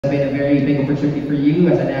very big opportunity for you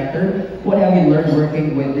as an actor. What have you learned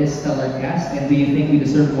working with this stellar cast, and do you think we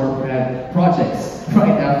deserve more projects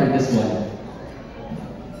right after this one?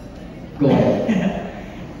 Go ahead.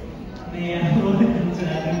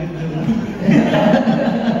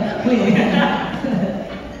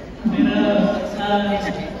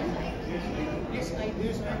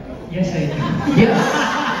 Yes, I do. Yes!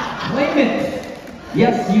 Claim it!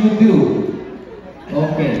 Yes, you do.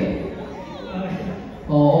 Okay.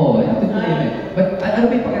 Oo, you have to claim it. But ano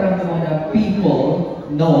ba yung pakiramdam mo na people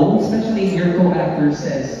know, especially your co-actor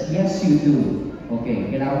says, yes, you do.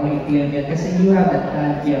 Okay, kailangan mo i-claim yan kasi you have that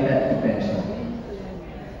talent, you have that potential.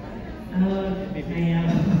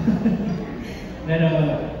 Pero,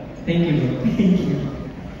 thank you. Thank you.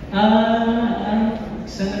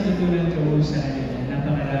 Sa natutunan ko sa kanila,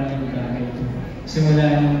 napakaraming bagay ito.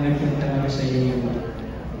 Simula nung nagpunta ako sa Europe.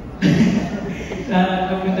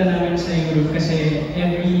 Nagpunta namin sa Europe kasi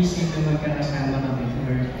every scene na magkakasama kami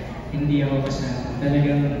or hindi ako kasama,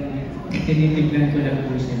 talagang tinitignan ko lang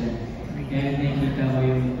po sila. And nakikita ko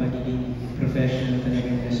yung pagiging professional talaga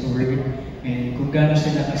nila sa work and kung gaano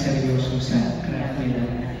sila kaseryoso sa craft nila.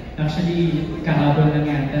 Actually, kahapon lang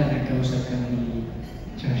yata nagkausap kami ni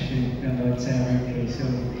Josh about sa work. So,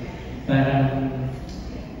 parang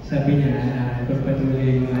sabi niya,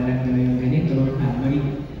 pagpatuloy yung alam nyo yung ganito,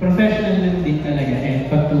 maging professional lang din talaga and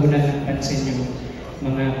pagtuunan ng pansin yung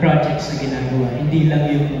mga projects na ginagawa. Hindi lang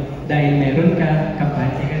yung dahil meron ka,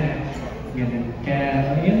 kampanya ka na. Ganun.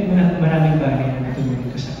 Kaya yun, maraming bagay na natulungan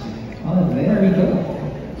ko sa akin. Oh, there we go.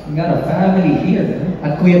 We got a family here.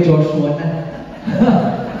 At Kuya Joshua na.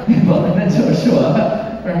 Bakit na Joshua?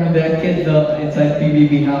 From the kid inside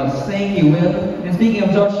PBB house. Thank you, Will. And speaking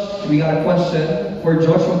of Josh, we got a question for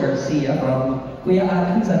Joshua Garcia from Kuya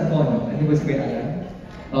Alan Santon. I think it was Kuya Alan.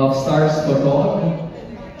 Of Stars Totog.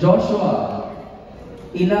 Joshua,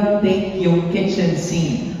 ilang take yung kitchen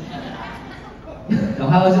scene? Now,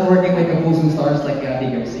 how is it working with composing stars like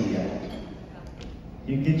Gabby Garcia?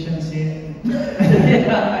 Yung kitchen scene?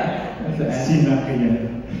 Yeah. Scene na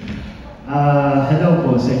kaya. Hello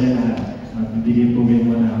po sa inyo lahat. Magbibigay po kayo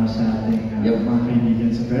muna ako sa ating mga kaibigan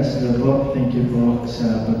sa press. Hello po, thank you po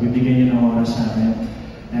sa pagbibigay niyo ng oras sa amin.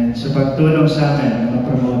 And sa pagtulong sa amin na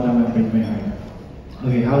ma-promote ang Break My Heart.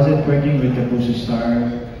 Okay, how's it working with the Puso Star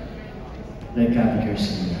like Gabby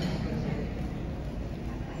Garcia?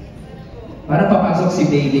 Parang papasok si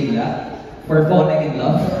David la for falling in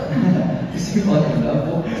love. Kasi falling in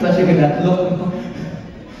love. Especially with that look.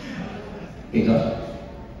 Okay, Josh.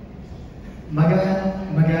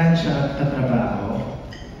 Magaan siya at katrabaho.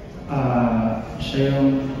 Siya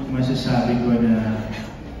yung masasabi ko na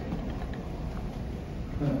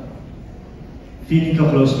feeling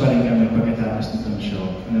ko close pa rin kami pagkatapos nitong show.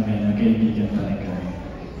 Namin, nagkaibigan pa rin kami.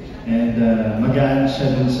 And magaan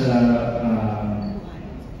siya dun sa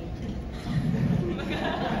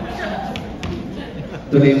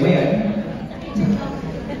tuloy mo yan.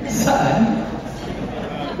 Saan?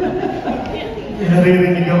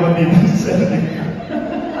 naririnig ako dito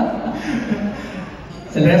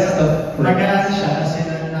sa rest of magaan siya kasi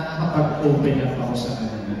nakakapag-open up ako sa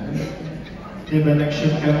kanya. Diba,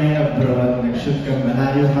 nag-shoot kami abroad, nag-shoot kami,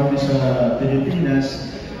 malayo kami sa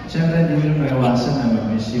Pilipinas. Siyempre, hindi mo maiwasan na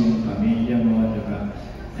mag-miss yung pamilya mo, diba?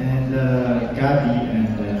 And Gabby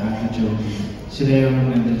and Ate Jodi, sila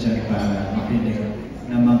yung nandiyan para makinig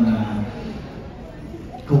ng mga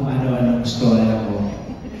kung ano-anong storya ko.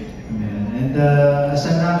 And as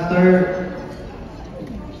an actor,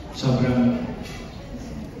 sobrang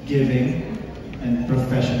giving and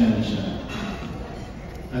professional siya.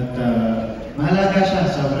 At mahalaga siya,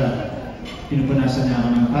 sobrang pinupunasan niya ako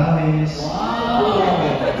ng pawis. Wow!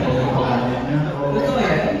 Pinapakain niya ako. Totoo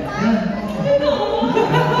yan?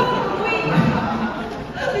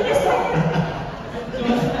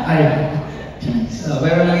 Ay, jeez.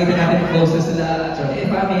 Pero nakita natin closest sila.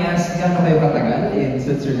 If I may ask, gano'n kayo katagal in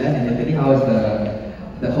Switzerland and Italy? How is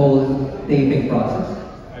the whole taping process?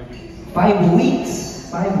 5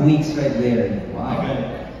 weeks! 5 weeks right there. Wow.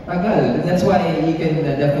 Tagal. That's why you can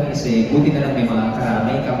definitely say, buti na lang may mga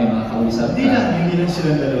karamay ka, may mga kausap ka. Hindi lang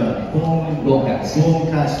silang dalawa. Buong cast.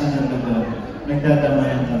 Buong cast na nandun.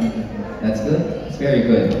 Nagdadamayan kami. That's good. That's very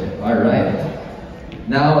good. All right.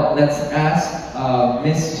 Now, let's ask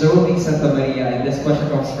Miss Jodi Santamaria, and this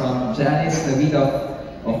question comes from Janice Navida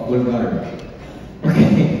of Bulgar.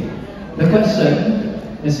 Okay. The question,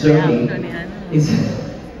 Miss Jodi, is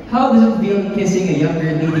how does it feel kissing a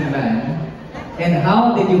younger leading man? And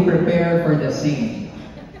how did you prepare for the scene?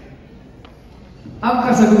 Ang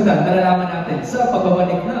kasagutan, nalalaman natin sa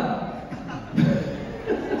pagbabalik na.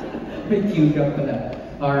 May cue ka pala.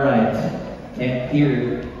 Alright.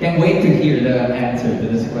 Can't wait to hear the answer to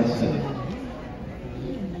this question.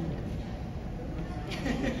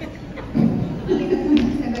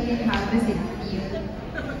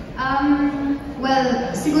 Well,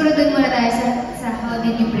 siguro dun muna tayo sa how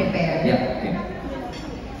did you prepare? Yeah.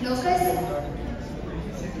 No, because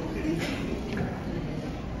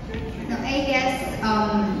I guess,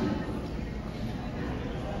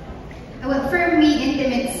 well, for me,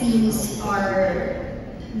 intimate scenes are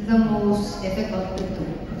the most difficult to do.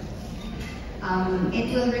 It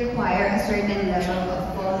will require a certain level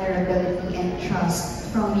of vulnerability and trust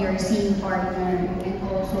from your scene partner and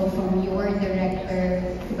also from your director,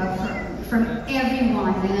 diba? From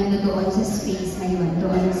everyone na nandoon sa space na yun,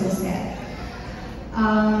 doon sa set.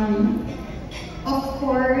 Of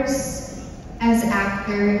course, as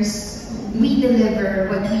actors, we deliver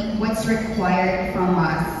what's required from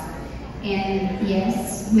us. And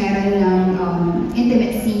yes, meron ng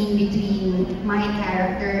intimate scene between my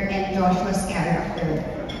character and Joshua's character.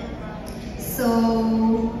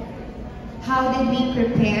 So, how did we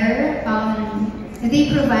prepare?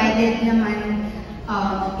 They provided naman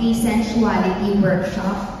a sensuality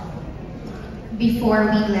workshop before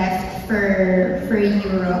we left for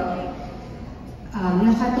Europe.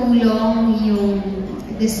 Nakatulong yung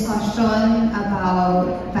discussion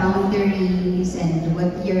about boundaries and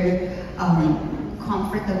what you're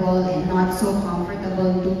comfortable and not so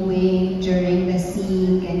comfortable doing during the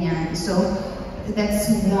scene, ganyan. So that's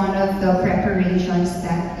one of the preparations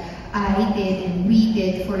that I did and we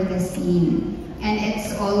did for the scene. And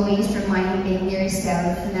it's always reminding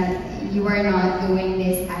yourself that you are not doing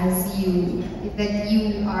this as you, that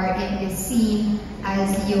you are in the scene as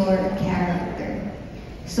your character.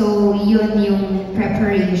 So yun yung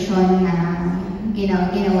preparation na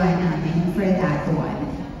ginawa namin for that one.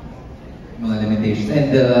 Mga limitations. And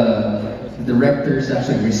the directors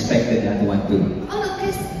actually respected that one too. Oh,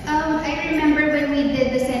 because I remember when we did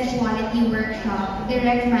the sensuality workshop,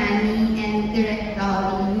 Direct Manny and Direct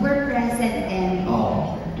Dolly were present and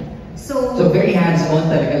so very hands-on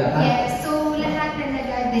talaga lahat. yeah, so lahat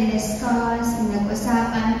talaga diniscuss,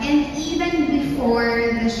 nag-usapan, and even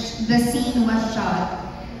before the scene was shot,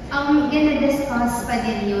 gina-discuss pa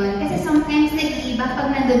din yun. Kasi sometimes nag-iiba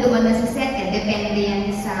pag nandoon na sa set, depende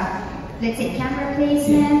yan sa, let's say, camera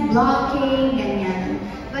placement, blocking, ganyan.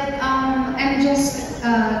 But I'm just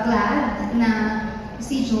glad na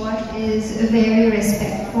si Josh is very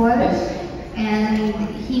respectful and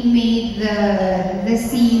he made the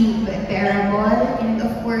scene bearable. And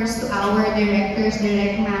of course, to our directors,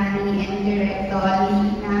 Direct Manny and Direct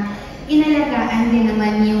Dolly, na inalagaan din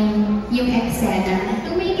naman yung eksena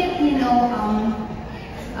to make it,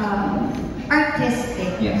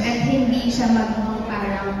 artistic. Yes. At hindi siya maging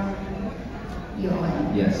parang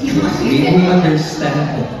yun. Yes. We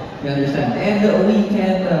understand. We understand. And we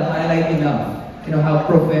can't highlight enough, how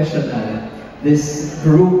professional this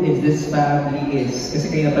group is, this family is.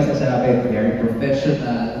 Kasi kayo na pa sasabi, very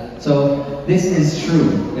professional. So, this is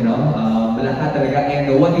true, lahat talaga.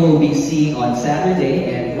 And what you will be seeing on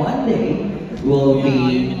Saturday and Monday will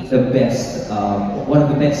be the best, one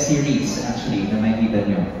of the best series, actually, na makikita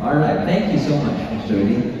nyo. Alright, thank you so much, Ms.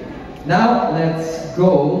 Jodi. Now, let's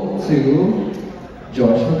go to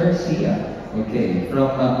Joshua Garcia. Okay,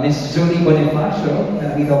 from Miss Jodi Bonifacio,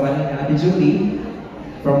 nakita pa ni Ate Julie,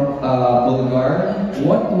 from Bulgar.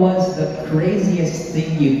 What was the craziest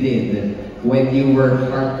thing you did when you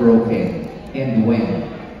were heartbroken, and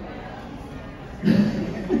when?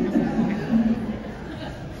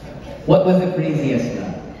 What was the craziest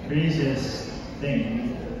na? Craziest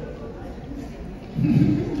thing?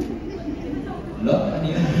 Look, ano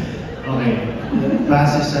yun? Okay,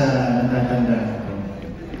 base sa natatandaan ko,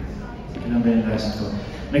 ano ba yung last ko?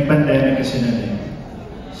 Nag-pandemic kasi na rin.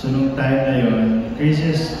 So nung time na yun,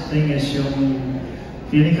 craziest thing is yung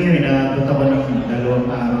feeling ko yun, inaabot ako ng 2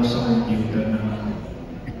 araw sa computer na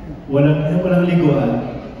walang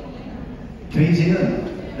liguan. Crazy yun.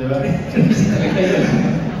 Diba? Crazy talaga yun.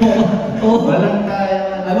 Walang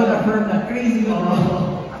kaya. I would affirm na crazy yun.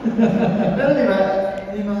 Pero diba,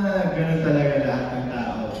 yung mga ganun talaga lahat ng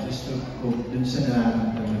tao, just to cope dun sa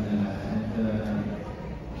nararamdaman nila. And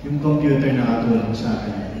yung computer nakatulong sa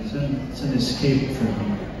akin. It's an escape for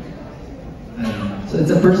me. So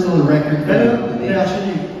it's a personal record. Pero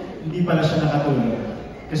actually, hindi pala siya nakatulong.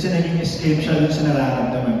 Kasi naging escape siya dun sa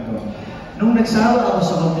nararamdaman ko. Nung nagsawa ako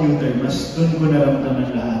sa computer, mas dun ko naramdaman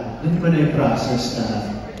lahat. Dun ko na-process lahat.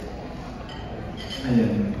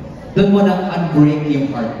 Ayun. Doon mo na unbreak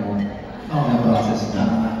yung heart mo. Na-process na.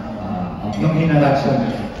 Yung hinalak siya.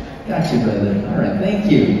 Gotcha, brother. Alright, thank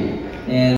you. And